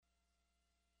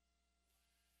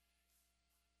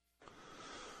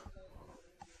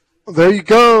There you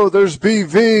go. There's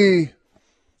BV.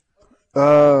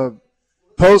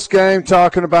 Post-game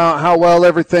talking about how well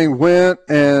everything went,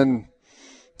 and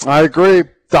I agree.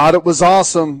 Thought it was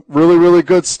awesome. Really, really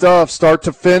good stuff, start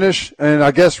to finish. And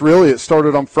I guess really it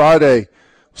started on Friday.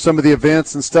 Some of the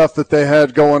events and stuff that they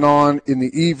had going on in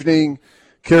the evening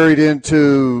carried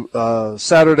into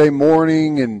Saturday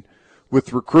morning, and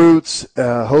with recruits,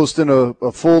 hosting a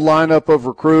full lineup of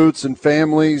recruits and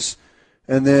families,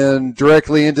 and then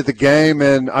directly into the game.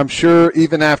 And I'm sure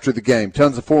even after the game,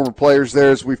 tons of former players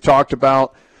there, as we've talked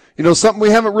about. You know, something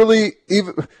we haven't really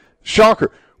even –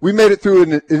 shocker. We made it through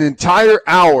an entire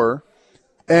hour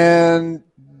and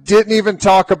didn't even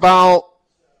talk about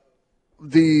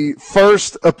the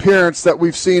first appearance that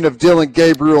we've seen of Dylan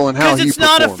Gabriel and how he performed. Because it's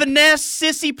not a finesse,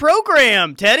 sissy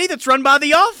program, Teddy, that's run by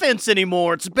the offense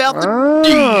anymore. It's about the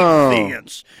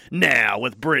defense now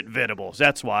with Brent Venables.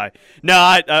 That's why. No,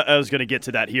 I was going to get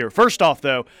to that here. First off,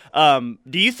 though,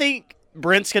 do you think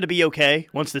Brent's going to be okay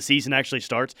once the season actually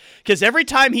starts? Because every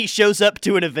time he shows up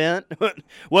to an event,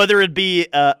 whether it be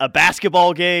a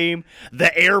basketball game,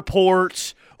 the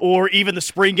airport, or even the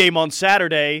spring game on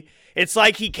Saturday, it's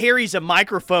like he carries a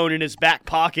microphone in his back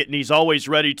pocket and he's always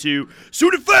ready to,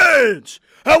 "Sooner fans,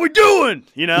 how we doing?"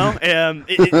 You know?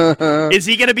 Is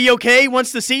he going to be okay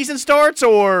once the season starts,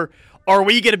 or are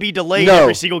we going to be delayed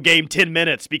every single game 10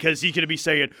 minutes because he's going to be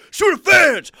saying, "Sooner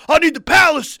fans, I need the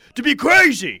Palace to be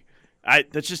crazy"?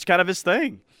 That's just kind of his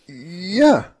thing.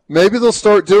 Yeah. Maybe they'll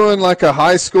start doing like a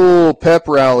high school pep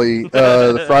rally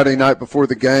the Friday night before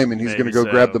the game, and he's going to go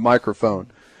grab the microphone.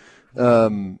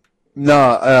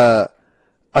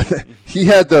 He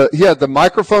had the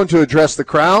microphone to address the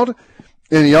crowd,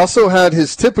 and he also had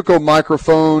his typical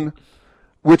microphone,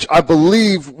 which I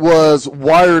believe was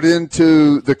wired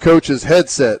into the coach's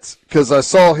headsets, because I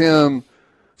saw him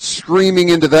screaming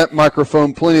into that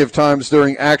microphone plenty of times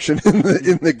during action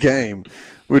in the game,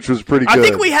 which was pretty good. I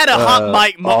think we had a hot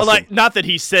mic, awesome. Like, not that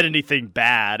he said anything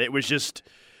bad. It was just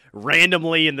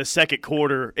randomly in the second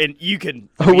quarter, and you can.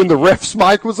 When the ref's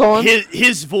mic was on,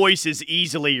 his voice is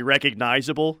easily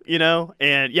recognizable, you know,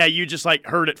 and yeah, you just like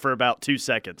heard it for about 2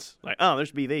 seconds, like, oh,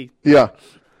 there's BV. Yeah,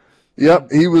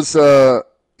 yep, he was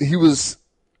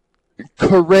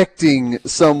correcting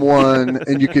someone,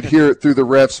 and you could hear it through the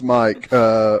ref's mic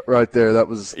right there. That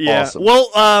was awesome.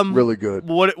 Well, really good.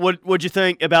 What'd you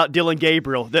think about Dylan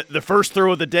Gabriel? The first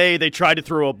throw of the day, they tried to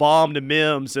throw a bomb to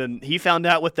Mims, and he found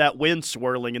out what that wind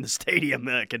swirling in the stadium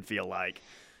can feel like.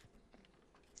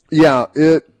 Yeah,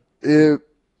 it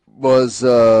was.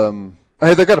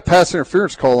 Hey, they got a pass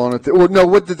interference call on it. Or no,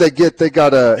 what did they get? They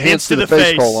got a hands to the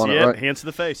face call on it, right? Hands to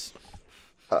the face.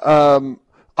 I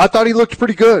thought he looked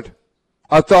pretty good.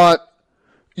 I thought,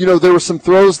 there were some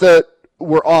throws that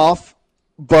were off,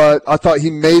 but I thought he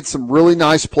made some really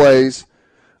nice plays.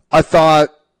 I thought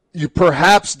you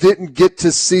perhaps didn't get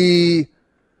to see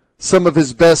some of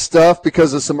his best stuff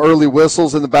because of some early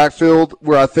whistles in the backfield,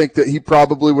 where I think that he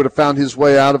probably would have found his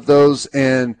way out of those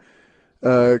and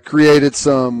created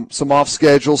some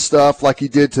off-schedule stuff like he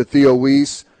did to Theo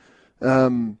Weiss.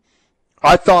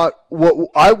 I thought what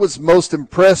I was most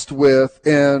impressed with,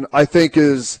 and I think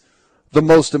is the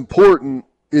most important,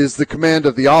 is the command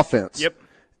of the offense. Yep.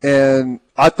 And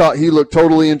I thought he looked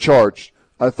totally in charge.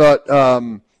 I thought,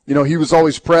 he was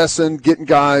always pressing, getting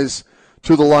guys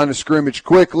to the line of scrimmage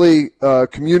quickly,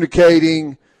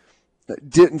 communicating.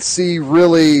 Didn't see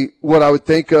really what I would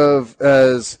think of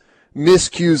as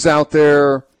miscues out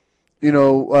there,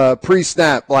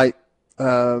 pre-snap, like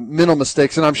mental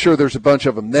mistakes. And I'm sure there's a bunch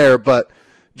of them there, but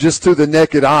just to the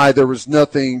naked eye, there was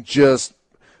nothing just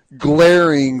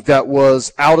glaring that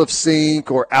was out of sync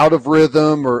or out of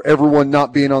rhythm or everyone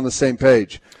not being on the same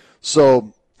page.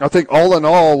 So I think all in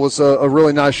all was a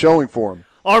really nice showing for him.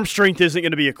 Arm strength isn't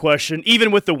going to be a question.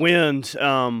 Even with the wind,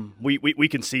 we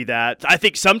can see that. I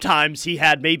think sometimes he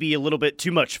had maybe a little bit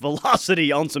too much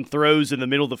velocity on some throws in the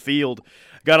middle of the field.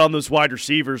 Got on those wide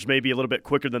receivers maybe a little bit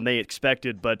quicker than they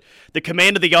expected. But the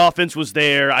command of the offense was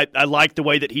there. I liked the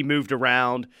way that he moved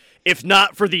around. If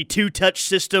not for the two-touch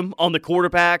system on the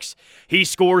quarterbacks, he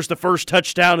scores the first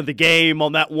touchdown of the game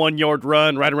on that 1-yard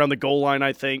run right around the goal line,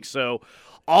 I think. So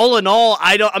all in all,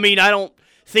 I don't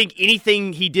think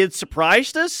anything he did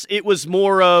surprised us. It was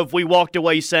more of we walked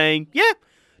away saying, yeah,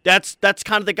 that's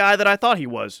kind of the guy that I thought he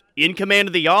was. In command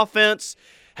of the offense,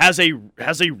 has a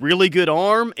really good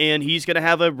arm, and he's going to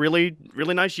have a really,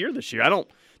 really nice year this year.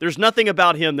 There's nothing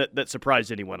about him that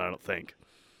surprised anyone, I don't think.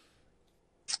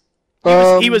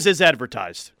 He was as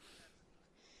advertised.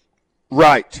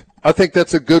 Right. I think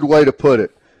that's a good way to put it.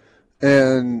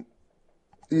 And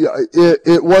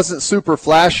it wasn't super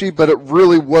flashy, but it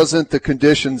really wasn't the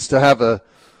conditions to have a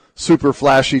super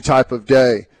flashy type of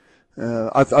day.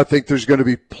 I think there's going to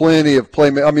be plenty of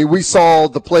playmaking. I mean, we saw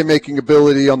the playmaking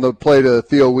ability on the play to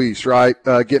Theo Weiss, right?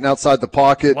 Getting outside the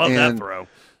pocket and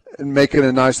making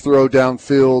a nice throw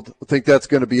downfield. I think that's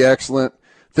going to be excellent.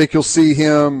 I think you'll see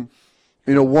him,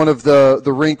 one of the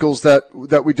wrinkles that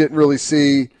we didn't really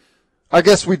see. I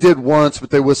guess we did once, but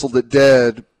they whistled it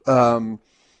dead.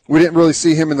 We didn't really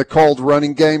see him in the called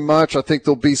running game much. I think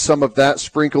there'll be some of that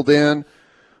sprinkled in.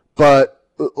 But,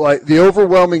 like, the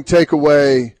overwhelming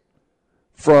takeaway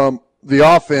from the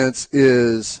offense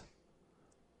is,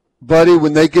 buddy,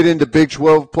 when they get into Big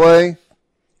 12 play,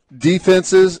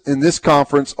 defenses in this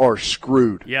conference are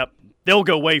screwed. Yep. They'll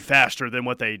go way faster than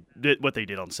what they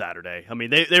did on Saturday. I mean,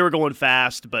 they were going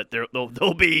fast, but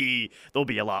they'll be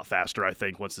a lot faster, I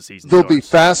think, once the season starts. They'll be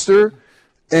faster,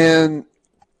 and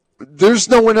there's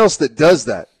no one else that does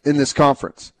that in this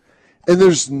conference.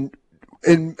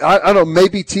 And I don't know,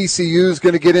 maybe TCU is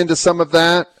going to get into some of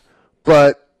that,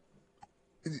 but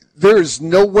there is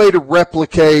no way to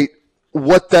replicate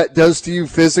what that does to you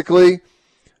physically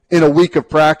in a week of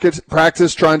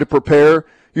practice trying to prepare.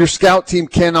 Your scout team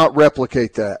cannot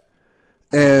replicate that.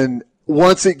 And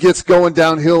once it gets going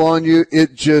downhill on you,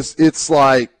 it's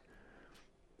like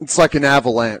an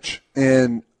avalanche.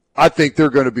 And I think they're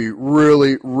going to be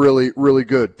really, really, really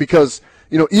good because,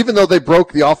 even though they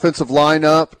broke the offensive line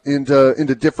up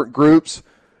into different groups,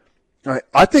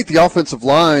 I think the offensive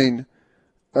line,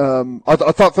 I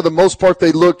thought for the most part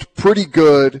they looked pretty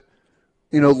good.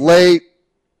 Late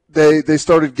they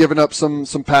started giving up some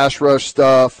pass rush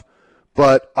stuff.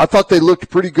 But I thought they looked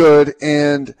pretty good,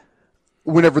 and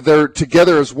whenever they're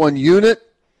together as one unit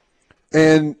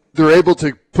and they're able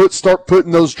to start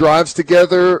putting those drives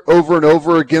together over and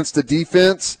over against the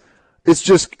defense, it's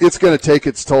going to take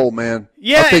its toll, man.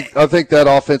 Yeah. I think that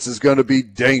offense is going to be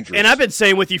dangerous. And I've been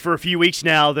saying with you for a few weeks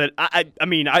now that I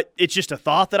mean, it's just a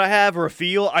thought that I have or a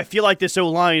feel. I feel like this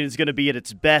O-line is going to be at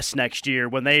its best next year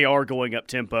when they are going up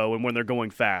tempo and when they're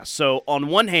going fast. So on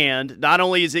one hand, not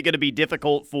only is it going to be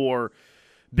difficult for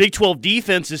Big 12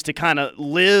 defenses to kind of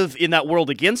live in that world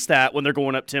against that when they're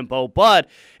going up tempo, but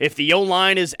if the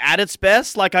O-line is at its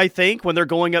best, like I think when they're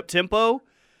going up tempo,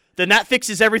 then that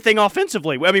fixes everything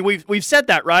offensively. I mean, we've said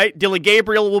that, right? Dillon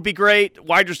Gabriel will be great,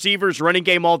 wide receivers, running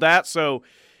game, all that. So,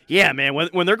 yeah, man,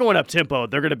 when they're going up tempo,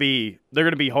 they're gonna be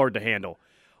hard to handle.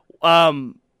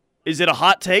 Is it a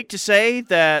hot take to say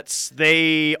that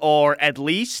they are at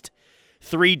least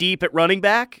 3 deep at running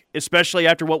back, especially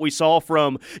after what we saw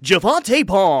from Javante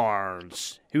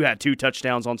Barnes, who had 2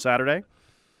 touchdowns on Saturday?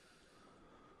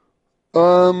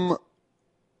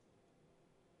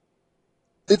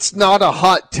 It's not a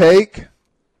hot take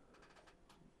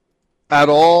at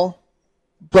all,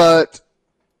 but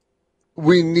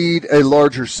we need a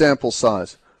larger sample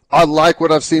size. I like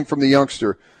what I've seen from the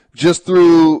youngster. Just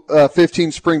through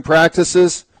 15 spring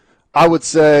practices, I would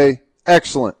say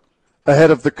excellent,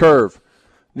 ahead of the curve.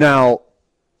 Now,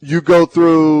 you go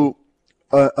through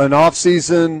an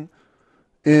off-season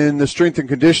in the strength and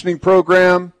conditioning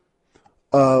program,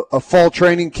 a fall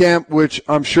training camp, which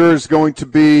I'm sure is going to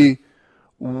be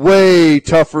way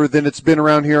tougher than it's been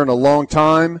around here in a long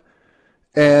time,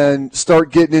 and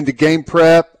start getting into game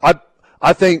prep.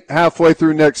 I think halfway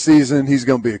through next season, he's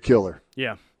going to be a killer.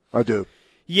 Yeah. I do.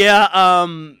 Yeah,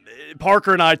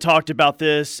 Parker and I talked about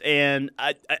this, and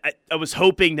I was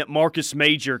hoping that Marcus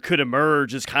Major could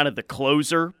emerge as kind of the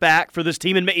closer back for this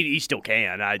team, and maybe he still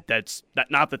can. Not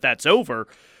that that's over,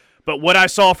 but what I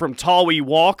saw from Tawee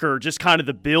Walker, just kind of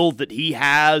the build that he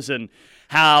has and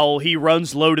how he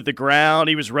runs low to the ground,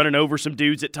 he was running over some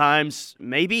dudes at times.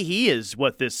 Maybe he is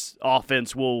what this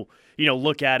offense will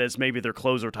look at as maybe their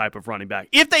closer type of running back,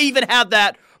 if they even have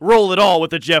that role at all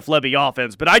with the Jeff Lebby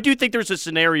offense. But I do think there's a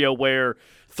scenario where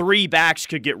 3 backs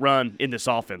could get run in this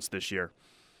offense this year.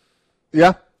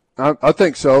 Yeah, I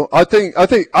think so. I think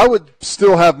I would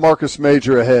still have Marcus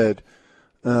Major ahead.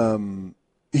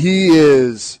 He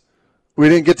is. We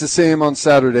didn't get to see him on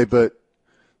Saturday, but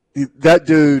that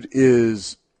dude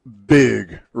is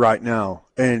big right now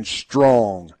and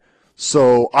strong.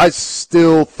 So I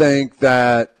still think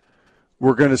that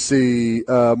we're going to see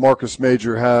Marcus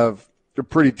Major have a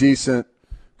pretty decent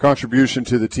contribution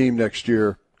to the team next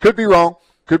year. Could be wrong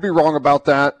about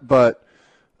that, but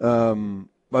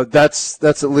that's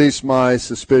at least my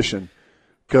suspicion,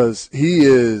 because he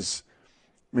is.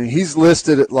 I mean, he's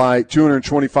listed at like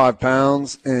 225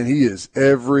 pounds, and he is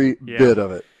every bit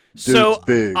of it. Dude's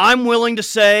big. I'm willing to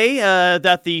say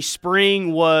that the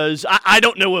spring was – I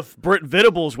don't know if Brent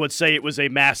Venables would say it was a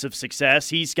massive success.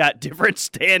 He's got different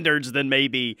standards than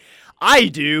maybe I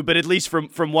do, but at least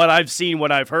from what I've seen,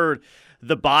 what I've heard,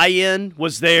 the buy-in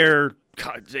was there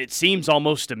it seems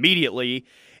almost immediately.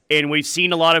 And we've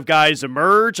seen a lot of guys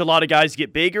emerge, a lot of guys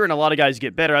get bigger, and a lot of guys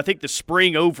get better. I think the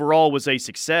spring overall was a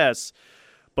success,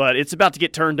 but it's about to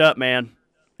get turned up, man.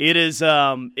 It is.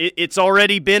 It's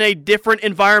already been a different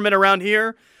environment around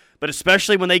here, but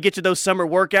especially when they get to those summer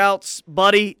workouts,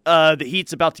 buddy, the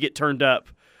heat's about to get turned up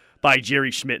by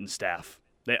Jerry Schmidt and staff.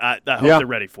 I hope they're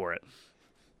ready for it.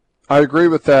 I agree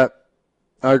with that.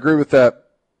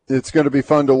 It's going to be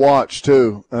fun to watch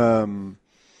too.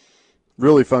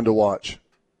 Really fun to watch.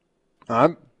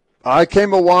 I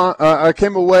came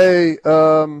away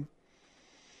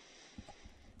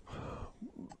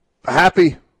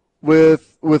happy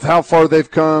with how far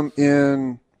they've come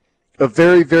in a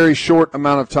very, very short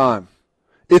amount of time.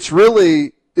 It's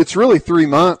really 3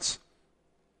 months,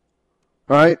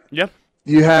 right? Yeah.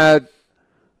 They had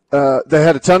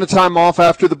a ton of time off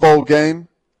after the bowl game.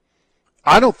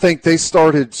 I don't think they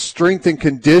started strength and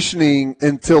conditioning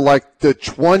until like the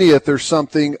 20th or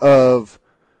something of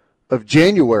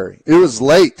January. It was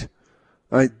late.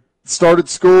 I started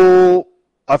school.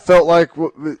 I felt like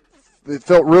it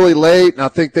felt really late, and I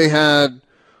think they had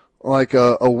like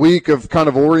a week of kind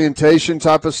of orientation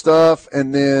type of stuff,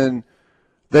 and then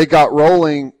they got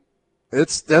rolling.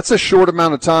 That's a short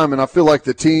amount of time, and I feel like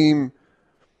the team,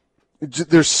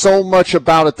 there's so much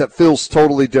about it that feels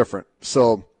totally different.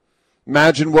 So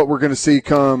imagine what we're going to see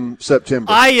come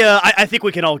September. I think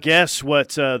we can all guess what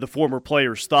the former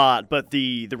players thought, but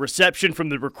the reception from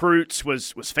the recruits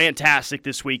was fantastic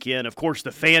this weekend. Of course,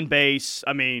 the fan base,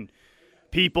 I mean,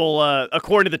 people,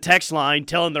 according to the text line,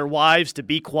 telling their wives to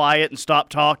be quiet and stop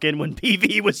talking when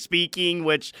PV was speaking,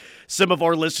 which some of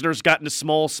our listeners got into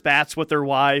small spats with their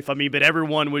wife. I mean, but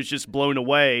everyone was just blown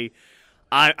away.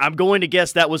 I'm going to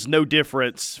guess that was no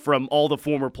difference from all the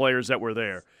former players that were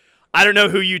there. I don't know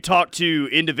who you talked to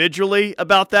individually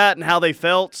about that and how they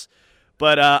felt,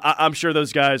 but I'm sure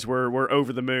those guys were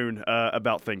over the moon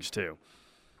about things too.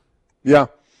 Yeah.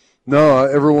 No,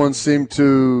 everyone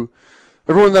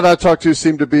that I talked to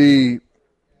seemed to be,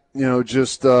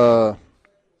 just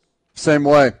same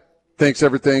way. Thinks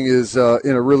everything is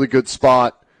in a really good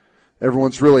spot.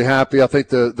 Everyone's really happy. I think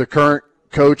the current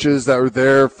coaches that were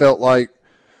there felt like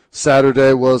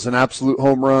Saturday was an absolute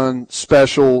home run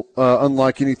special,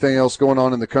 unlike anything else going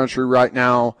on in the country right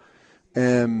now.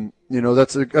 And,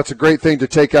 that's a great thing to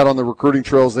take out on the recruiting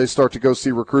trails. They start to go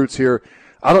see recruits here.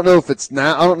 I don't know if it's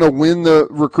now. I don't know when the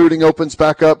recruiting opens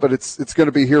back up, but it's going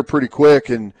to be here pretty quick,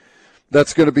 and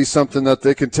that's going to be something that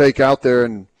they can take out there.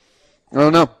 And I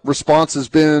don't know. Response has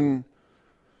been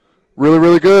really,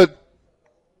 really good.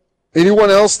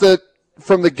 Anyone else that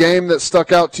from the game that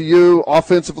stuck out to you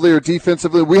offensively or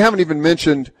defensively? We haven't even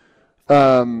mentioned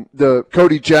the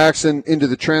Cody Jackson into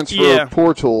the transfer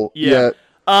portal yet.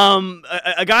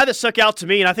 A guy that stuck out to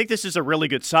me, and I think this is a really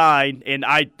good sign, and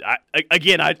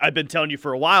I've been telling you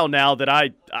for a while now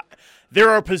that there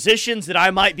are positions that I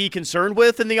might be concerned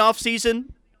with in the offseason.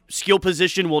 Skill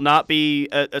position will not be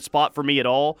a spot for me at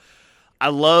all. I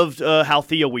loved how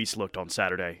Theo Weiss looked on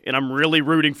Saturday, and I'm really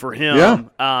rooting for him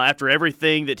after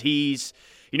everything that he's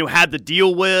had to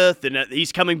deal with, and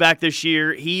he's coming back this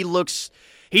year. He looks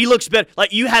better.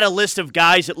 Like, you had a list of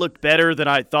guys that looked better than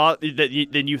I thought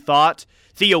than you thought.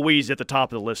 Theo Weiss at the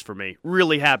top of the list for me.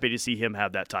 Really happy to see him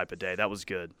have that type of day. That was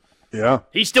good. Yeah.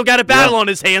 He's still got a battle on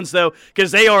his hands, though,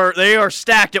 because they are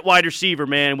stacked at wide receiver,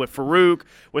 man, with Farouk,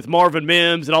 with Marvin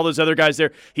Mims, and all those other guys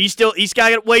there. He's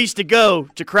got ways to go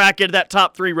to crack into that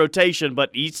top 3 rotation, but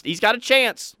he's got a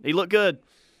chance. He looked good.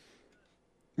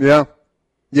 Yeah.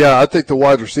 Yeah, I think the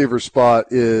wide receiver spot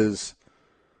is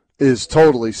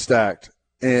totally stacked.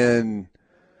 And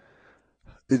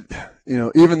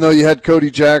even though you had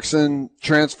Cody Jackson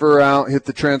transfer out, hit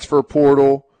the transfer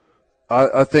portal,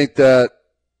 I think that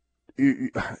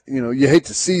you hate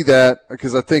to see that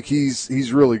because I think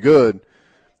he's really good.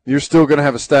 You're still going to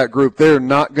have a stacked group. They're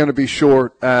not going to be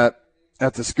short at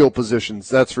the skill positions,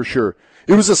 that's for sure.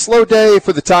 It was a slow day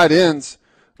for the tight ends.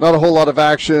 Not a whole lot of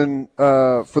action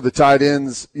for the tight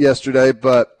ends yesterday,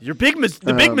 but the big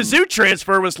Mizzou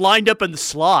transfer was lined up in the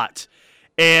slot,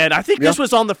 and I think this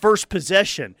was on the first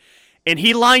possession. And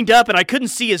he lined up, and I couldn't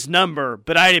see his number,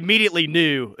 but I immediately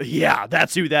knew,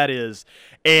 that's who that is.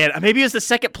 And maybe it was the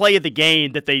second play of the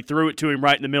game that they threw it to him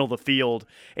right in the middle of the field,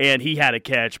 and he had a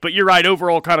catch. But you're right,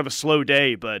 overall kind of a slow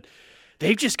day, but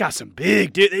they've just got some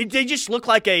big dude. They just look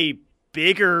like a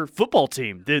bigger football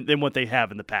team than what they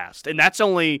have in the past. And that's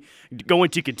only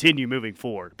going to continue moving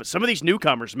forward. But some of these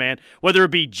newcomers, man, whether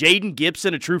it be Jaden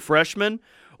Gibson, a true freshman,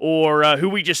 or who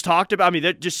we just talked about, I mean,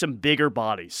 they're just some bigger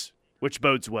bodies, which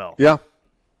bodes well. Yeah.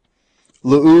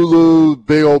 Laulu,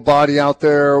 big old body out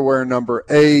there, wearing number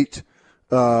 8.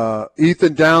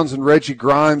 Ethan Downs and Reggie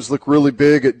Grimes look really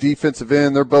big at defensive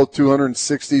end. They're both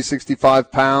 260,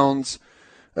 65 pounds.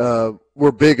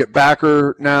 We're big at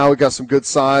backer now. We got some good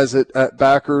size at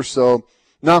backer. So,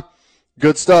 no,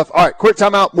 good stuff. All right, quick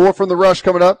timeout. More from the Rush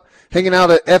coming up. Hanging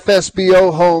out at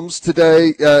FSBO Homes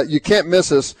today. You can't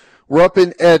miss us. We're up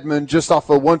in Edmond, just off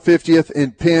of 150th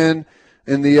and Penn,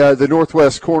 in the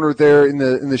northwest corner there in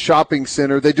the shopping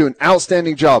center. They do an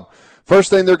outstanding job. First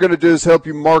thing they're going to do is help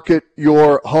you market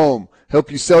your home,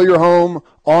 help you sell your home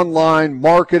online,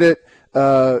 market it.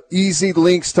 Easy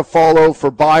links to follow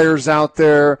for buyers out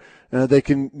there. They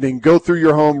can go through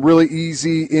your home really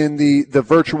easy in the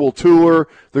virtual tour.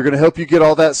 They're going to help you get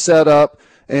all that set up,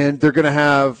 and they're going to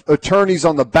have attorneys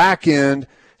on the back end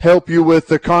help you with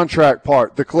the contract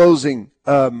part, the closing.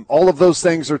 All of those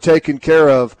things are taken care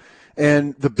of.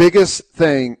 And the biggest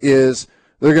thing is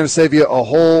they're going to save you a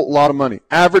whole lot of money.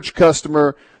 Average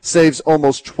customer saves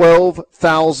almost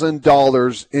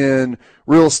 $12,000 in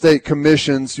real estate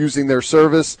commissions using their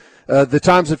service. The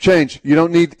times have changed. You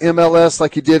don't need MLS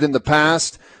like you did in the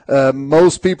past.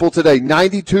 Most people today,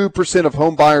 92% of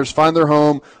home buyers find their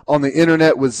home on the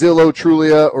internet with Zillow,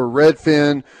 Trulia, or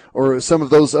Redfin, or some of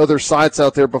those other sites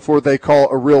out there before they call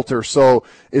a realtor. So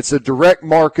it's a direct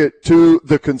market to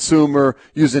the consumer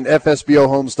using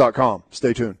FSBOhomes.com.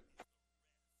 Stay tuned.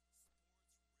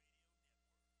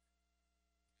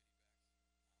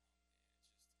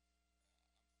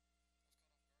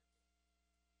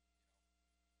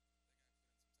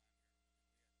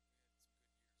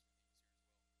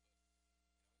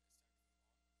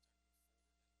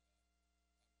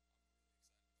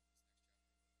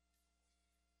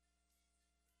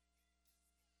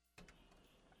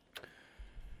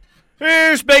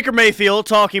 Here's Baker Mayfield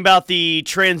talking about the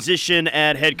transition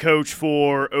at head coach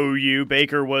for OU.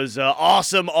 Baker was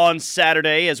awesome on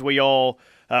Saturday, as we all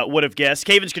would have guessed.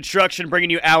 Cavens Construction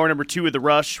bringing you hour number 2 of The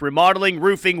Rush. Remodeling,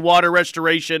 roofing, water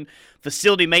restoration,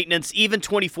 facility maintenance, even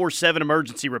 24/7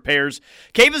 emergency repairs.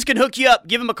 Cavens can hook you up.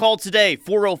 Give them a call today,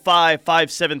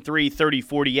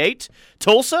 405-573-3048.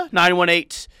 Tulsa,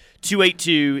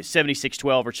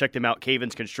 918-282-7612, or check them out,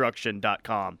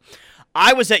 cavensconstruction.com.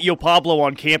 I was at Yo Pablo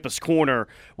on Campus Corner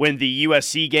when the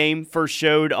USC game first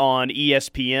showed on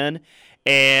ESPN,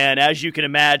 and as you can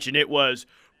imagine, it was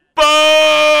boo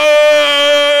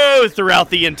throughout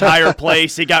the entire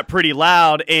place. It got pretty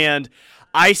loud, and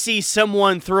I see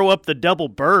someone throw up the double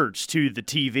birds to the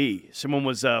TV. Someone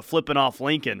was flipping off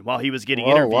Lincoln while he was getting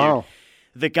interviewed. Wow.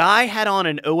 The guy had on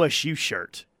an OSU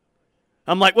shirt.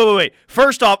 I'm like, wait.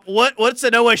 First off, what's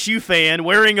an OSU fan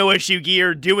wearing OSU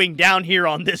gear doing down here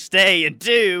on this day? And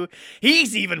 2,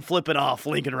 he's even flipping off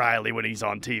Lincoln Riley when he's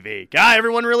on TV. Guy,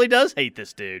 everyone really does hate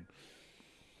this dude.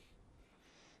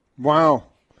 Wow.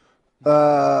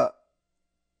 An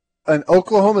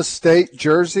Oklahoma State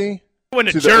jersey? It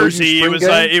wasn't a jersey.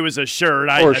 It was a shirt.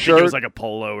 I think it was like a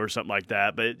polo or something like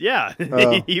that. But yeah,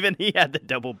 even he had the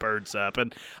double birds up,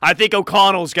 and I think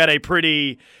O'Connell's got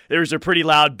there's a pretty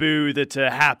loud boo that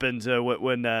happened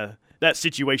when that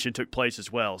situation took place as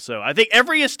well. So I think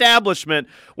every establishment,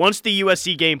 once the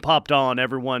USC game popped on,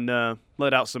 everyone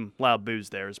let out some loud boos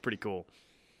there. It's pretty cool.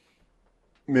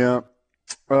 Yeah,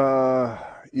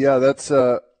 that's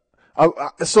so.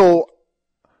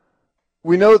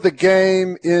 We know the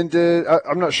game ended.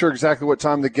 I'm not sure exactly what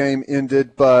time the game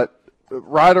ended, but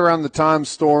right around the time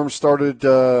Storm started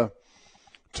to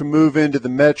move into the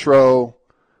metro,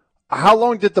 how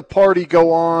long did the party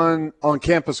go on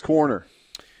Campus Corner?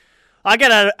 I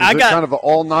got kind of an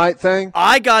all-night thing?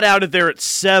 I got out of there at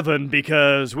 7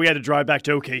 because we had to drive back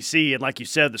to OKC, and like you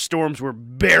said, the Storms were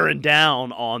bearing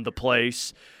down on the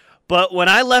place. But when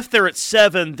I left there at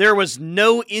 7, there was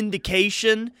no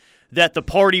indication that the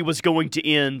party was going to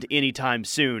end anytime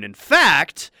soon. In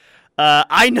fact,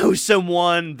 I know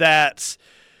someone that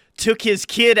took his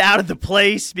kid out of the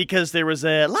place because there was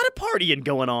a lot of partying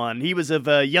going on. He was of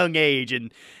a young age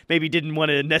and maybe didn't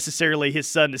want necessarily his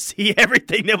son to see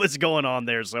everything that was going on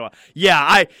there. So,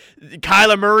 yeah,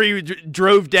 Kyler Murray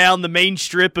drove down the main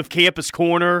strip of Campus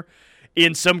Corner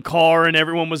in some car, and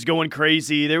everyone was going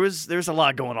crazy. There's a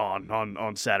lot going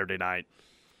on Saturday night.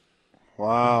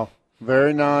 Wow.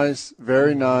 Very nice.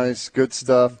 Very nice. Good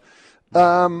stuff.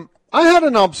 I had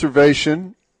an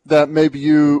observation that maybe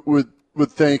you would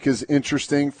think is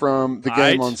interesting from the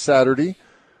game on Saturday.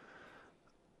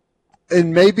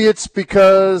 And maybe it's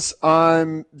because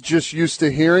I'm just used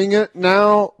to hearing it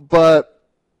now, but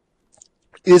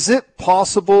is it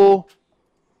possible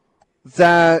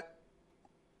that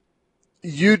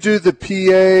you do the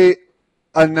PA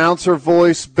announcer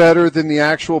voice better than the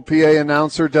actual PA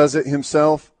announcer does it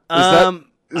himself?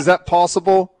 Is that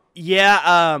possible?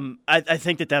 Yeah, I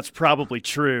think that's probably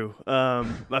true.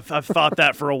 I've thought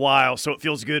that for a while, so it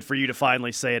feels good for you to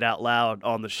finally say it out loud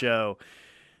on the show.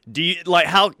 Do you like?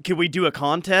 How can we do a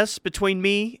contest between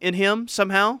me and him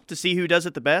somehow to see who does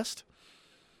it the best?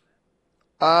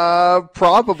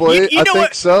 Probably. You I know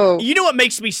think so. You know what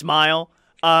makes me smile?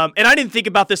 And I didn't think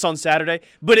about this on Saturday,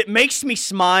 but it makes me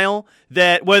smile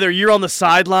that whether you're on the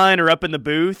sideline or up in the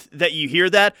booth, that you hear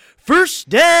that first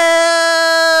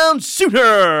down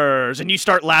Sooners, and you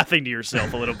start laughing to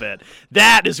yourself a little bit.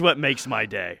 That is what makes my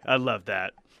day. I love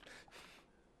that.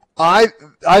 I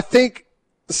think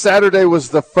Saturday was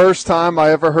the first time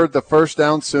I ever heard the first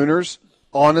down Sooners,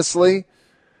 honestly,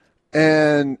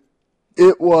 and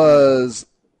it was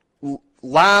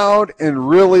loud and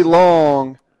really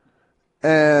long.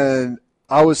 And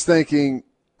I was thinking,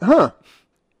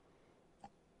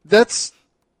 that's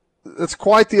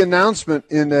quite the announcement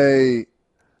in a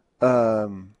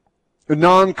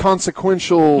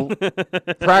non-consequential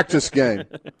practice game.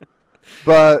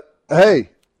 But hey,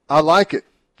 I like it.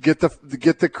 Get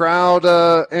the crowd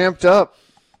amped up.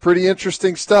 Pretty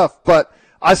interesting stuff. But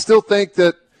I still think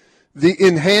that the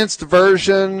enhanced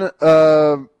version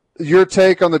of your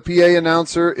take on the PA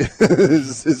announcer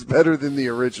is better than the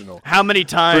original. How many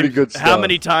times? Pretty good stuff. How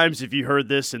many times have you heard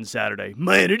this in Saturday?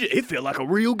 Man, it felt like a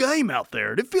real game out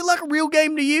there. Did it feel like a real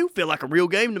game to you? Feel like a real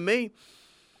game to me.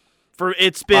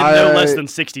 It's been no less than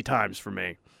 60 times for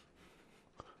me.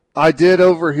 I did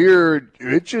overhear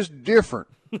it's just different.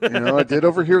 I did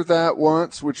overhear that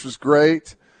once, which was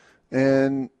great.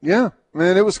 And yeah,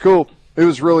 man, it was cool. It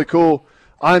was really cool.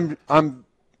 I'm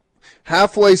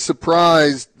halfway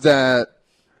surprised that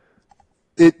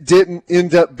it didn't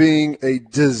end up being a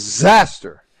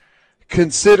disaster,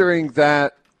 considering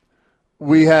that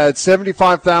we had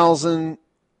 75,000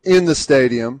 in the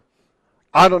stadium.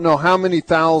 I don't know how many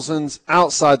thousands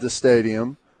outside the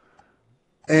stadium,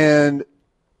 and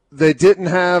they didn't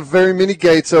have very many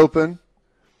gates open.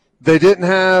 They didn't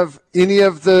have any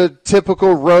of the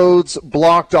typical roads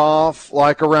blocked off,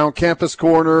 like around Campus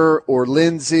Corner or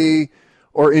Lindsay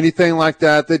or anything like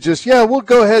that. They just, we'll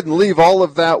go ahead and leave all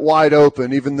of that wide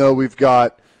open, even though we've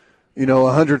got,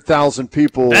 100,000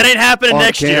 people. That ain't happening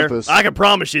next campus. year. I can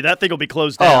promise you that thing will be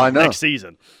closed down next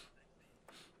season.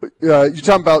 You're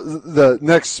talking about the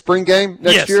next spring game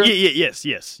next year? Yes.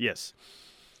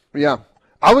 Yeah.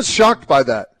 I was shocked by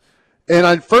that. And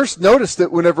I first noticed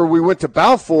it whenever we went to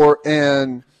Balfour,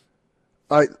 and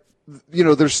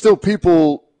there's still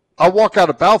people. I walk out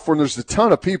of Balfour, and there's a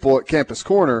ton of people at Campus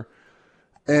Corner.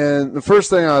 And the first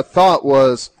thing I thought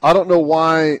was, I don't know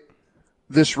why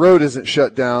this road isn't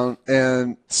shut down.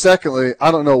 And secondly,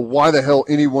 I don't know why the hell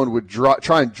anyone would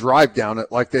try and drive down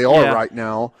it like they are right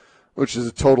now, which is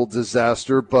a total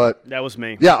disaster. But that was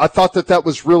me. Yeah, I thought that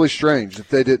was really strange that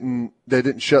they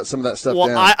didn't shut some of that stuff down.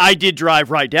 Well, I did drive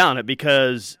right down it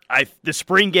because the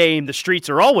spring game, the streets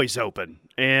are always open.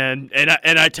 And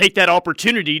I take that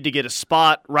opportunity to get a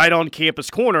spot right on Campus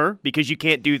Corner because you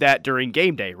can't do that during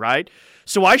game day, right?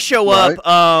 So I show up,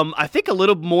 I think a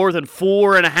little more than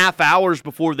 4.5 hours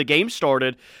before the game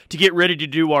started to get ready to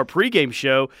do our pregame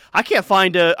show. I can't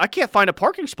find a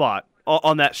parking spot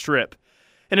on that strip.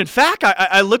 And in fact,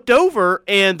 I looked over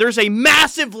and there's a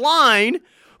massive line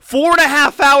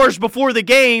 4.5 hours before the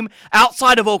game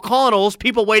outside of O'Connell's,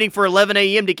 people waiting for 11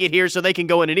 a.m. to get here so they can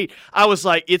go in and eat. I was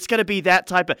like, it's going to be that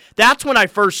type of – that's when I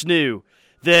first knew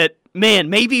that, man,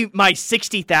 maybe my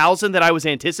 60,000 that I was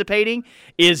anticipating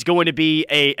is going to be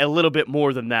a little bit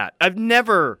more than that. I've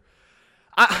never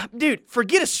dude,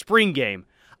 forget a spring game.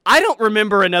 I don't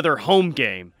remember another home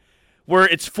game where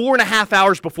it's 4.5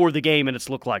 hours before the game and it's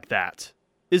looked like that.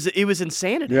 It was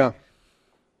insanity. Yeah.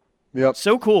 Yep.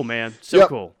 So cool, man. So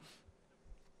cool.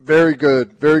 Very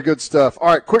good. Very good stuff. All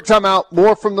right, quick timeout.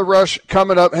 More from The Rush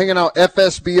coming up. Hanging out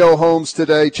FSBO Homes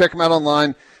today. Check them out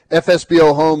online,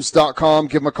 fsbohomes.com.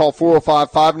 Give them a call,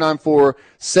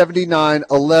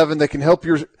 405-594-7911. They can help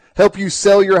you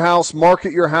sell your house,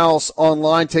 market your house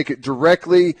online, take it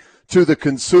directly to the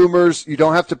consumers. You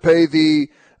don't have to pay the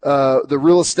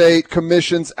real estate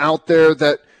commissions out there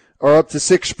that are up to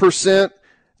 6%.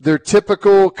 Their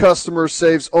typical customer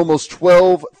saves almost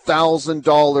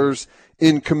 $12,000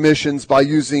 in commissions by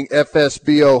using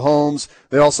FSBO Homes.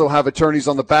 They also have attorneys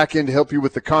on the back end to help you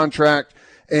with the contract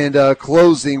and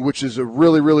closing, which is a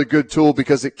really, really good tool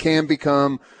because it can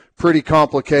become pretty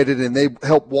complicated, and they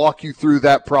help walk you through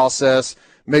that process.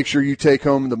 Make sure you take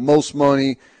home the most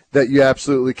money that you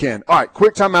absolutely can. All right,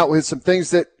 quick timeout with some things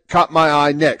that caught my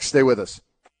eye next. Stay with us.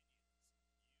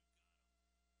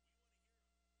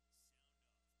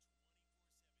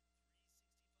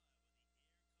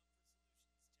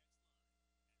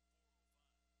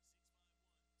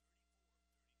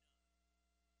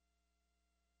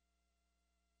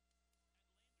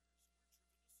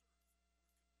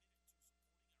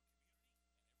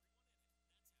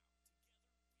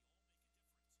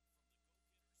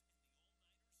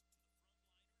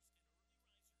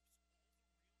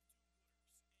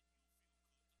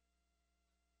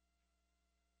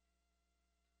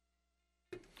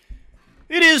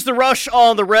 It is the Rush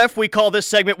on the Ref. We call this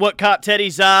segment What Caught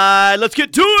Teddy's Eye. Let's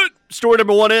get to it. Story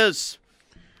number one is.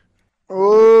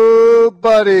 Oh,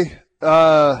 buddy.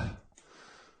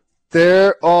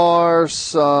 There are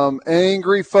some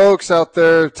angry folks out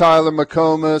there, Tyler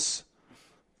McComas.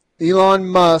 Elon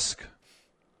Musk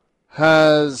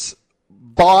has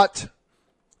bought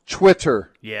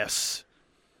Twitter. Yes.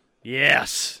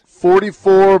 Yes.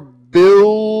 $44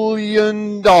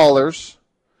 billion.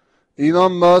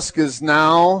 Elon Musk is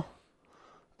now,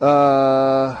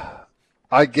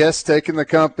 I guess, taking the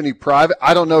company private.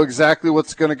 I don't know exactly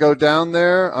what's going to go down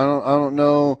there. I don't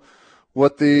know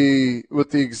what the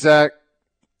exact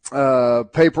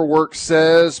paperwork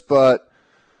says, but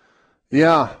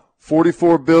yeah,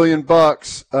 $44 billion.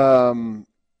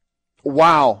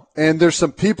 Wow. And there's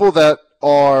some people that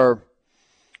are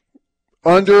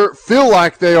feel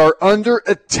like they are under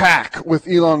attack with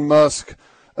Elon Musk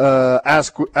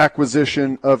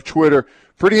acquisition of Twitter.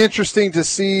 Pretty interesting to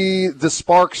see the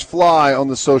sparks fly on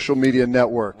the social media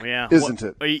network, isn't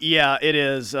it? Yeah, it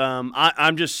is.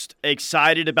 I'm just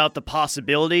excited about the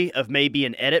possibility of maybe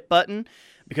an edit button,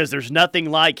 because there's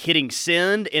nothing like hitting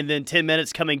send and then 10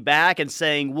 minutes coming back and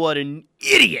saying, what an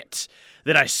idiot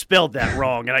that I spelled that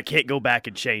wrong and I can't go back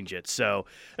and change it. So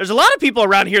there's a lot of people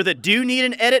around here that do need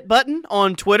an edit button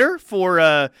on Twitter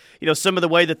for some of the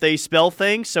way that they spell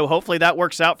things. So hopefully that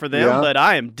works out for them. Yeah. But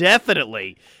I am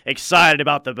definitely excited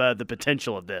about the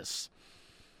potential of this.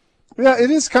 Yeah, it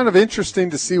is kind of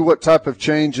interesting to see what type of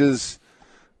changes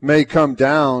may come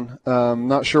down.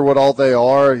 Not sure what all they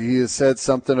are. He has said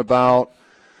something about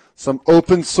some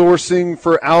open sourcing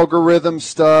for algorithm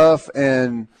stuff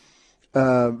and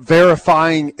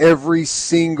verifying every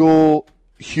single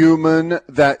human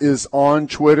that is on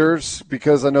Twitter's,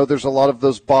 because I know there's a lot of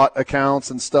those bot accounts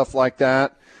and stuff like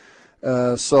that.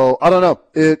 So I don't know.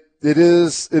 It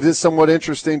is somewhat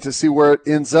interesting to see where it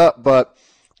ends up, but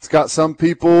it's got some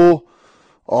people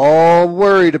all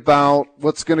worried about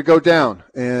what's going to go down,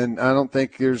 and I don't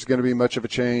think there's going to be much of a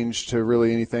change to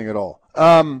really anything at all.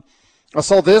 I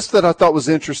saw this that I thought was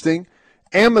interesting.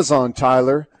 Amazon,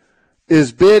 Tyler,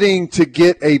 is bidding to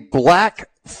get a Black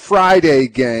Friday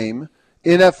game,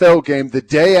 NFL game, the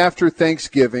day after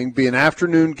Thanksgiving, be an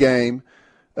afternoon game.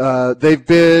 They've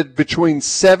bid between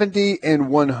 $70 and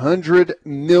 $100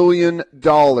 million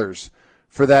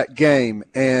for that game.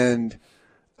 And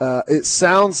it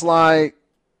sounds like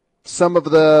some of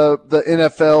the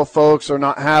NFL folks are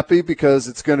not happy because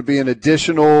it's going to be an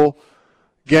additional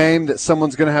game that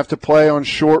someone's going to have to play on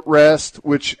short rest,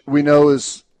 which we know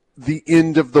is the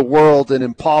end of the world and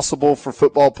impossible for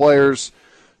football players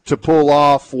to pull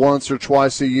off once or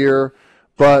twice a year.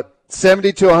 But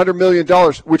 $70 to $100 million,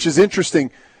 which is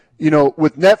interesting. You know,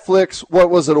 with Netflix,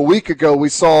 what was it, a week ago, we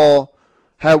saw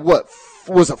had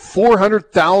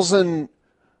 400,000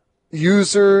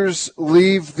 users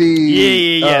leave the...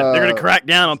 Yeah. They're going to crack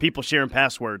down on people sharing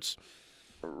passwords.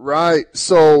 Right.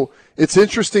 So it's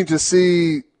interesting to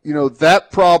see,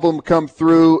 that problem come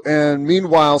through. And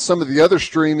meanwhile, some of the other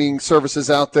streaming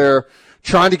services out there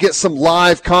trying to get some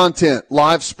live content,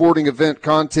 live sporting event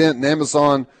content, and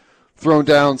Amazon thrown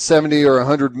down 70 or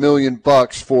 100 million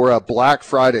bucks for a Black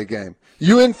Friday game.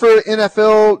 You in for an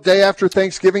NFL day after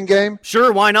Thanksgiving game?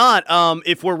 Sure, why not?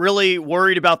 If we're really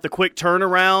worried about the quick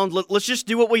turnaround, let's just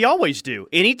do what we always do.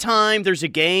 Anytime there's a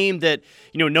game that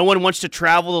no one wants to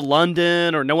travel to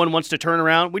London or no one wants to turn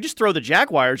around, we just throw the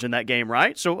Jaguars in that game,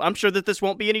 right? So I'm sure that this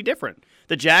won't be any different.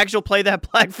 The Jags will play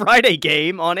that Black Friday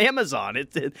game on Amazon.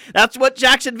 That's what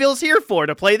Jacksonville's here for,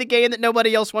 to play the game that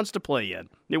nobody else wants to play in.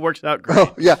 It works out great.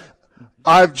 Oh, yeah.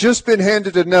 I've just been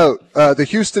handed a note. The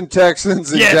Houston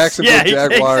Texans and Jacksonville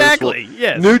Jaguars. Exactly.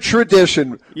 Yes. New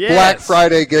tradition. Yes. Black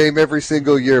Friday game every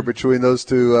single year between those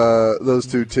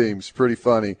two teams. Pretty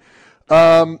funny.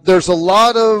 There's a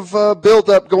lot of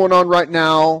build-up going on right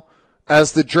now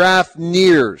as the draft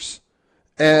nears.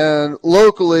 And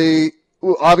locally,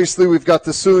 obviously, we've got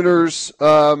the Sooners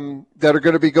that are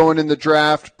going to be going in the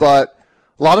draft, but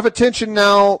a lot of attention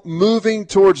now moving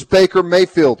towards Baker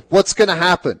Mayfield. What's going to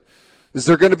happen? Is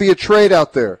there going to be a trade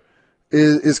out there?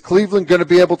 Is Cleveland going to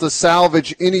be able to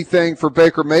salvage anything for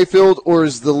Baker Mayfield, or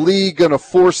is the league going to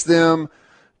force them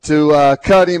to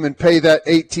cut him and pay that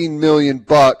 $18 million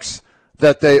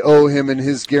that they owe him in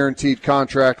his guaranteed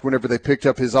contract whenever they picked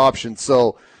up his option?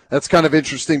 So that's kind of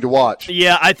interesting to watch.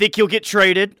 Yeah, I think he'll get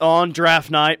traded on draft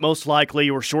night, most likely,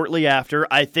 or shortly after.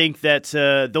 I think that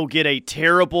they'll get a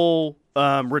terrible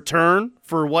return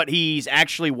for what he's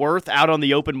actually worth out on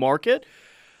the open market.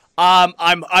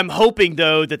 I'm hoping,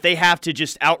 though, that they have to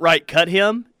just outright cut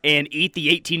him and eat the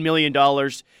 $18 million.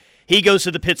 he goes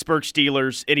to the Pittsburgh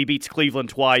Steelers, and he beats Cleveland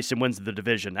twice and wins the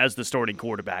division as the starting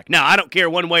quarterback. Now, I don't care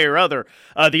one way or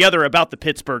the other about the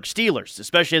Pittsburgh Steelers,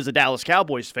 especially as a Dallas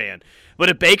Cowboys fan. But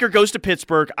if Baker goes to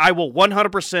Pittsburgh, I will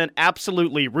 100%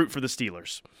 absolutely root for the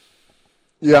Steelers.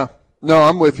 Yeah. No,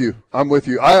 I'm with you.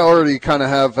 I already kind of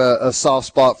have a soft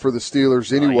spot for the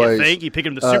Steelers anyway. You think? You pick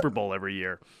them to the Super Bowl every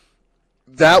year.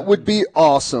 That would be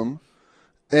awesome.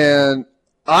 And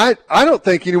I don't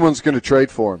think anyone's going to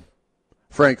trade for him,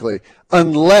 frankly,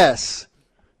 unless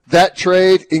that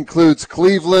trade includes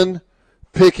Cleveland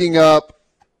picking up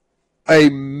a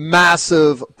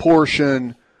massive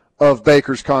portion of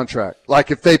Baker's contract.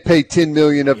 Like if they pay $10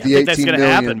 million of the $18 million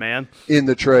happen, man. In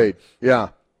the trade. Yeah.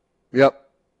 Yep.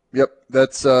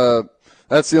 That's the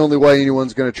only way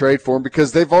anyone's going to trade for him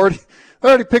because they've already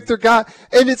picked their guy.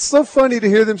 And it's so funny to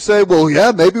hear them say, well,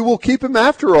 yeah, maybe we'll keep him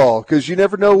after all because you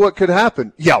never know what could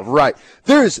happen. Yeah, right.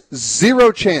 There is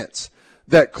zero chance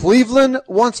that Cleveland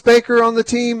wants Baker on the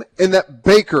team and that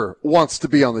Baker wants to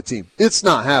be on the team. It's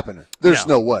not happening. There's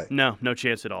no way. No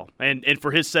chance at all. And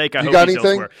for his sake, I hope got he's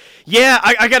anything? elsewhere. Yeah,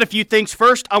 I got a few things.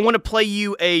 First, I want to play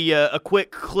you a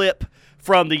quick clip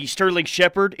from the Sterling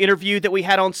Shepard interview that we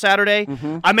had on Saturday.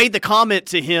 Mm-hmm. I made the comment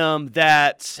to him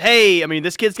that, hey, I mean,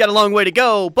 this kid's got a long way to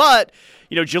go, but,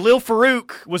 Jalil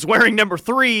Farouk was wearing number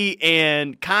 3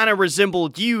 and kind of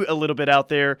resembled you a little bit out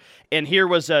there. And here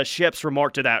was Shep's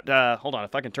remark to that. Hold on,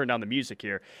 if I can turn down the music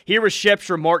here. Here was Shep's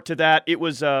remark to that. It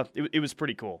was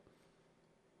pretty cool.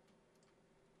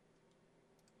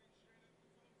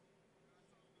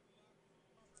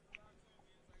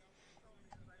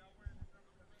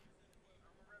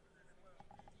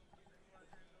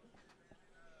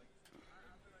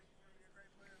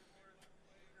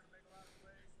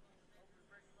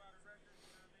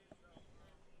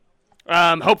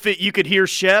 Hope that you could hear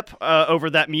Shep over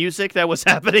that music that was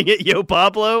happening at Yo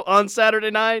Pablo on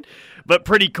Saturday night. But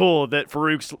pretty cool that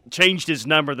Farouk's changed his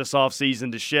number this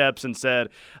offseason to Shep's and said,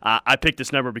 I picked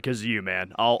this number because of you,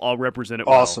 man. I'll represent it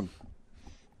well. Awesome.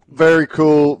 Very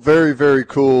cool. Very, very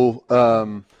cool.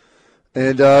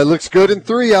 And it looks good in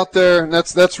 3 out there, and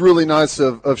that's really nice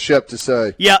of Shep to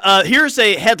say. Yeah, here's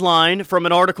a headline from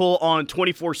an article on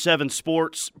 24/7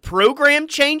 Sports. Program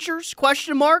changers, ?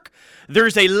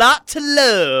 There's a lot to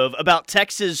love about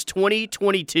Texas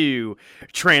 2022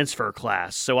 transfer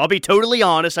class. So I'll be totally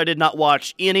honest, I did not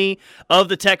watch any of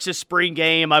the Texas spring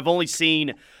game. I've only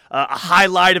seen a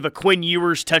highlight of a Quinn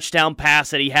Ewers touchdown pass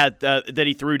that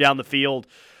he threw down the field.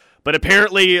 But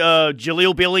apparently,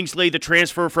 Jaleel Billingsley, the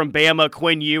transfer from Bama,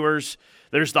 Quinn Ewers,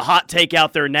 there's the hot take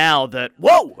out there now that,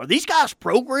 whoa, are these guys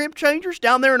program changers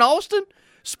down there in Austin?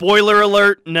 Spoiler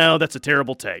alert, no, that's a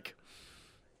terrible take.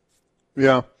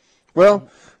 Yeah. Well,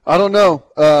 I don't know.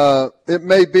 It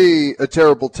may be a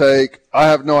terrible take. I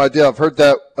have no idea. I've heard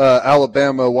that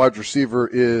Alabama wide receiver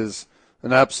is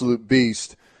an absolute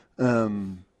beast.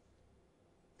 And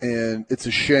it's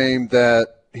a shame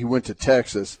that he went to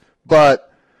Texas. But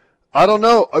I don't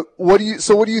know. What do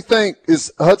you think?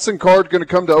 Is Hudson Card going to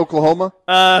come to Oklahoma?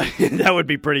 That would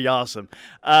be pretty awesome.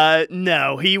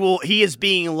 No, he is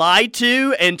being lied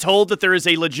to and told that there is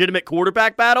a legitimate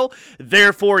quarterback battle.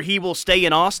 Therefore, he will stay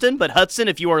in Austin. But Hudson,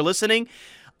 if you are listening,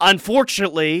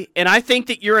 unfortunately, and I think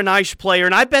that you're a nice player,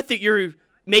 and I bet that you're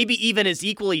maybe even as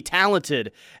equally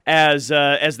talented as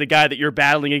the guy that you're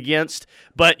battling against,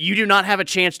 but you do not have a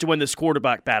chance to win this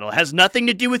quarterback battle. It has nothing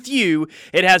to do with you.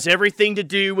 It has everything to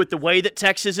do with the way that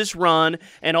Texas is run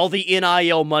and all the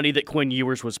NIL money that Quinn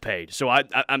Ewers was paid. So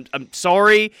I'm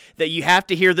sorry that you have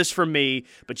to hear this from me,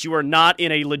 but you are not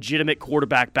in a legitimate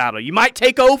quarterback battle. You might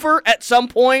take over at some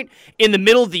point in the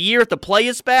middle of the year if the play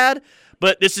is bad,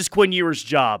 but this is Quinn Ewers'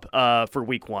 job for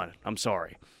week 1. I'm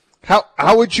sorry.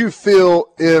 How would you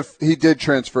feel if he did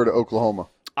transfer to Oklahoma?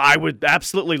 I would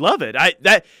absolutely love it.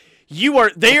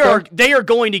 They are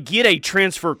going to get a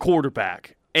transfer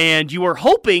quarterback, and you are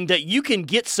hoping that you can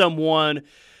get someone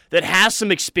that has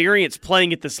some experience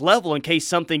playing at this level in case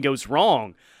something goes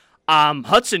wrong.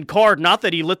 Hudson Card, not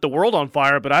that he lit the world on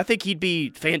fire, but I think he'd be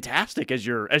fantastic as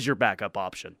your backup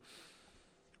option.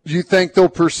 Do you think they'll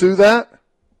pursue that?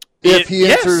 If he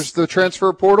enters the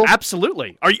transfer portal?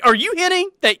 Absolutely. Are you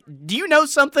hinting that? Do you know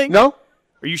something? No.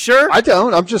 Are you sure? I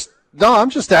don't. I'm just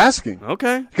asking.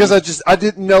 Okay. Because I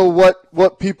didn't know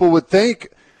what people would think.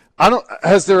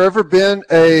 Has there ever been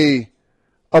a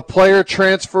player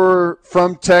transfer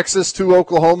from Texas to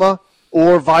Oklahoma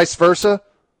or vice versa?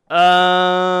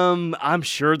 I'm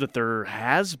sure that there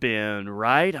has been,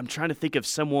 right? I'm trying to think of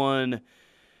someone.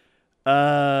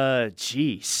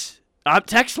 Jeez.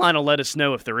 Text line will let us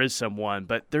know if there is someone,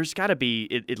 but there's got to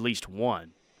be at least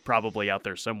one probably out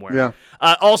there somewhere. Yeah.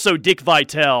 Also, Dick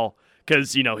Vitale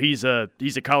because he's a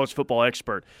college football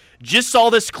expert. Just saw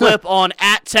this clip on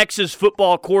at Texas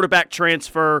football quarterback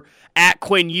transfer at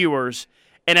Quinn Ewers,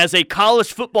 and as a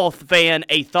college football fan,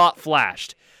 a thought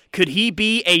flashed: could he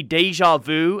be a deja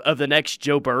vu of the next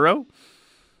Joe Burrow?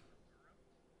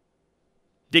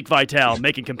 Dick Vitale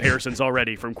making comparisons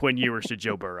already from Quinn Ewers to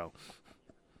Joe Burrow.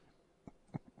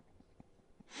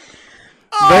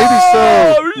 Maybe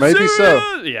so. Maybe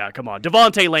so. Yeah, come on.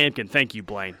 Devontae Lampkin. Thank you,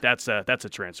 Blaine. That's a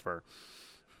transfer.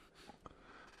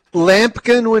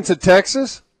 Lampkin went to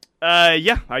Texas?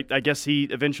 Yeah, I guess he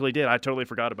eventually did. I totally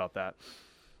forgot about that.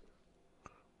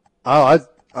 Oh,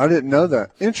 I didn't know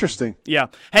that. Interesting. Yeah.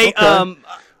 Hey, Okay.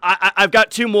 I've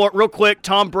got two more real quick.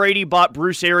 Tom Brady bought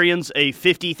Bruce Arians a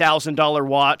 $50,000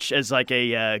 watch as like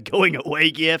a going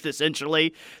away gift,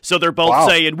 essentially. So they're both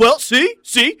saying, well,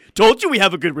 see, told you we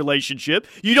have a good relationship.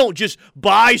 You don't just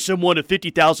buy someone a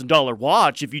 $50,000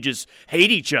 watch if you just hate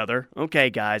each other.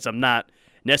 Okay, guys, I'm not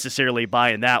necessarily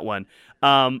buying that one.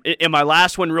 In my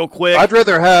last one real quick. I'd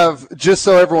rather have, just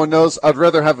so everyone knows, I'd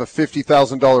rather have a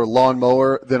 $50,000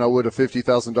 lawnmower than I would a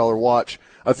 $50,000 watch.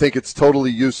 I think it's totally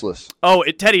useless. Oh,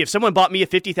 Teddy, if someone bought me a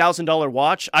 $50,000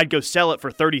 watch, I'd go sell it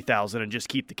for $30,000 and just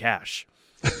keep the cash.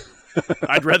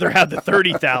 I'd rather have the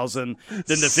 $30,000 than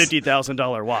the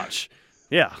 $50,000 watch.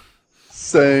 Yeah.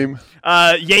 Same.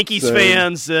 Yankees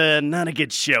fans, not a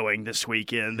good showing this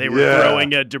weekend. They were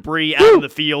throwing debris out of the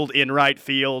field in right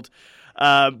field,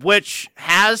 which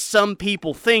has some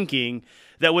people thinking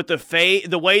that with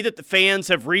the way that the fans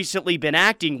have recently been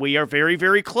acting, we are very,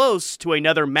 very close to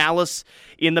another Malice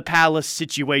in the Palace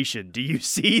situation. Do you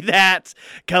see that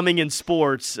coming in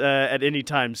sports at any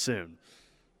time soon?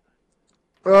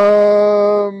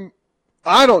 I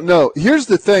don't know. Here's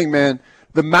the thing, man.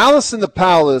 The Malice in the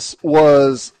Palace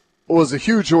was a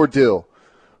huge ordeal.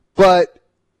 But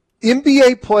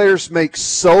NBA players make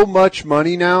so much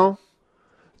money now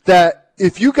that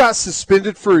if you got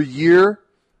suspended for a year,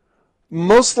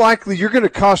 most likely you're going to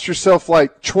cost yourself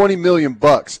like $20 million.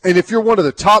 And if you're one of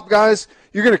the top guys,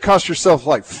 you're going to cost yourself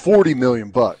like $40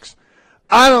 million.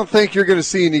 I don't think you're going to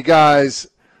see any guys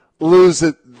lose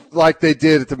it like they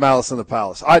did at the Malice in the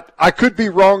Palace. I could be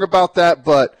wrong about that,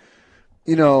 but,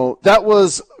 that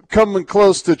was coming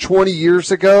close to 20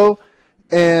 years ago,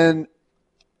 and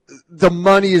the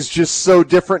money is just so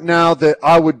different now that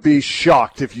I would be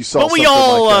shocked if you saw something like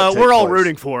that take we're all place.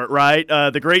 rooting for it, right?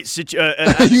 The great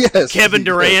yes, Kevin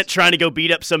Durant trying to go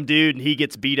beat up some dude and he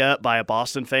gets beat up by a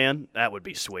Boston fan. That would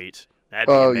be sweet. That'd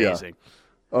be amazing. Yeah.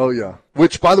 Oh, yeah.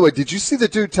 Which, by the way, did you see the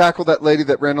dude tackle that lady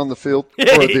that ran on the field or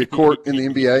the court in the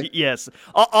NBA? Yes.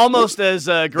 Almost as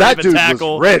great that of a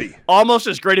tackle. That dude was ready. Almost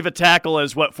as great of a tackle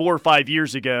as, 4 or 5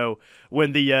 years ago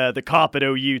when the cop at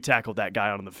OU tackled that guy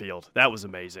on the field. That was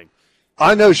amazing.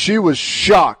 I know she was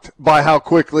shocked by how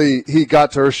quickly he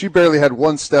got to her. She barely had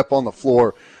one step on the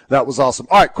floor. That was awesome.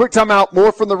 All right, quick timeout.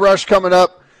 More from The Rush coming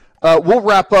up. We'll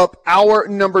wrap up hour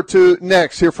number 2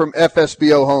 next here from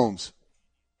FSBO Homes.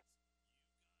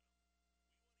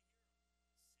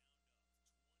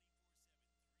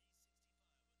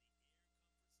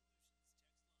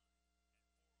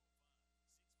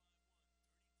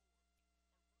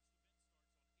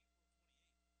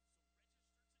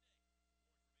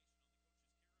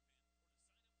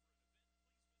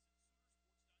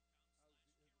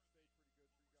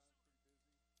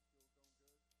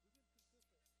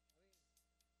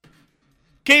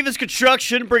 Cavens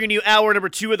Construction bringing you hour number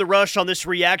 2 of The Rush on this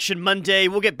Reaction Monday.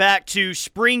 We'll get back to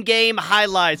spring game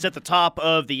highlights at the top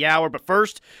of the hour. But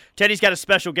first, Teddy's got a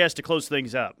special guest to close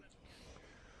things up.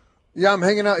 Yeah, I'm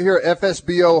hanging out here at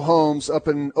FSBO Homes up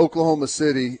in Oklahoma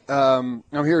City. I'm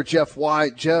here with Jeff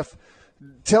White. Jeff,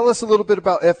 tell us a little bit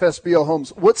about FSBO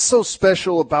Homes. What's so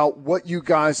special about what you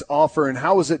guys offer, and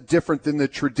how is it different than the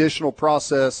traditional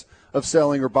process of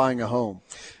selling or buying a home?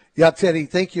 Yeah, Teddy,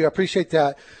 thank you. I appreciate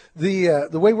that. The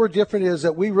way we're different is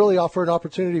that we really offer an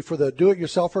opportunity for the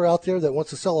do-it-yourselfer out there that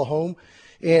wants to sell a home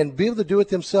and be able to do it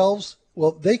themselves.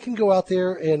 Well, they can go out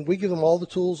there and we give them all the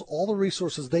tools, all the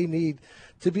resources they need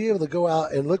to be able to go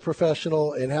out and look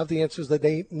professional and have the answers that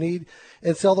they need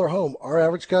and sell their home. Our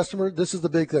average customer, this is the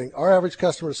big thing, our average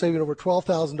customer is saving over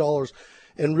 $12,000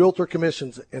 in realtor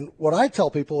commissions. And what I tell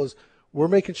people is we're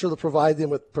making sure to provide them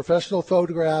with professional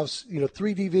photographs,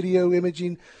 3D video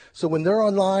imaging. So when they're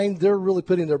online, they're really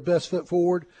putting their best foot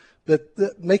forward, but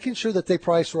making sure that they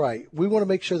price right. We want to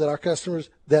make sure that our customers,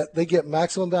 that they get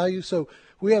maximum value. So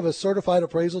we have a certified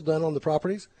appraisal done on the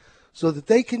properties so that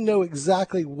they can know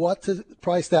exactly what to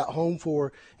price that home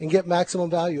for and get maximum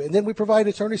value. And then we provide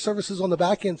attorney services on the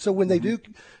back end. So when they do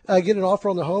get an offer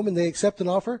on the home and they accept an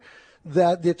offer,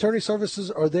 that the attorney services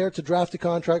are there to draft the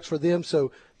contracts for them,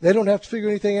 so they don't have to figure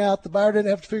anything out. The buyer didn't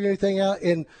have to figure anything out.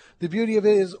 And the beauty of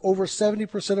it is over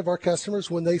 70% of our customers,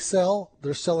 when they sell,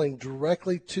 they're selling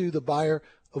directly to the buyer,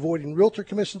 avoiding realtor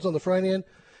commissions on the front end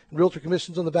and realtor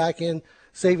commissions on the back end,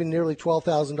 saving nearly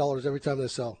 $12,000 every time they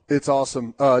sell. It's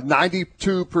awesome.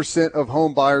 92% of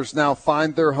home buyers now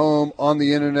find their home on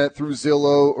the internet through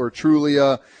Zillow or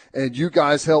Trulia, and you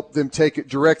guys help them take it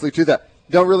directly to that.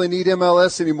 Don't really need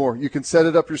MLS anymore. You can set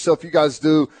it up yourself. You guys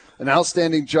do an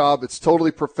outstanding job. It's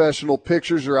totally professional.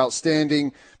 Pictures are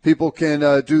outstanding. People can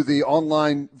do the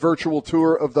online virtual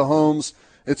tour of the homes.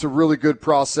 It's a really good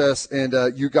process, and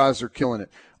you guys are killing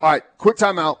it. All right, quick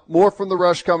timeout. More from The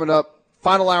Rush coming up.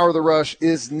 Final hour of The Rush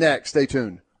is next. Stay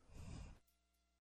tuned.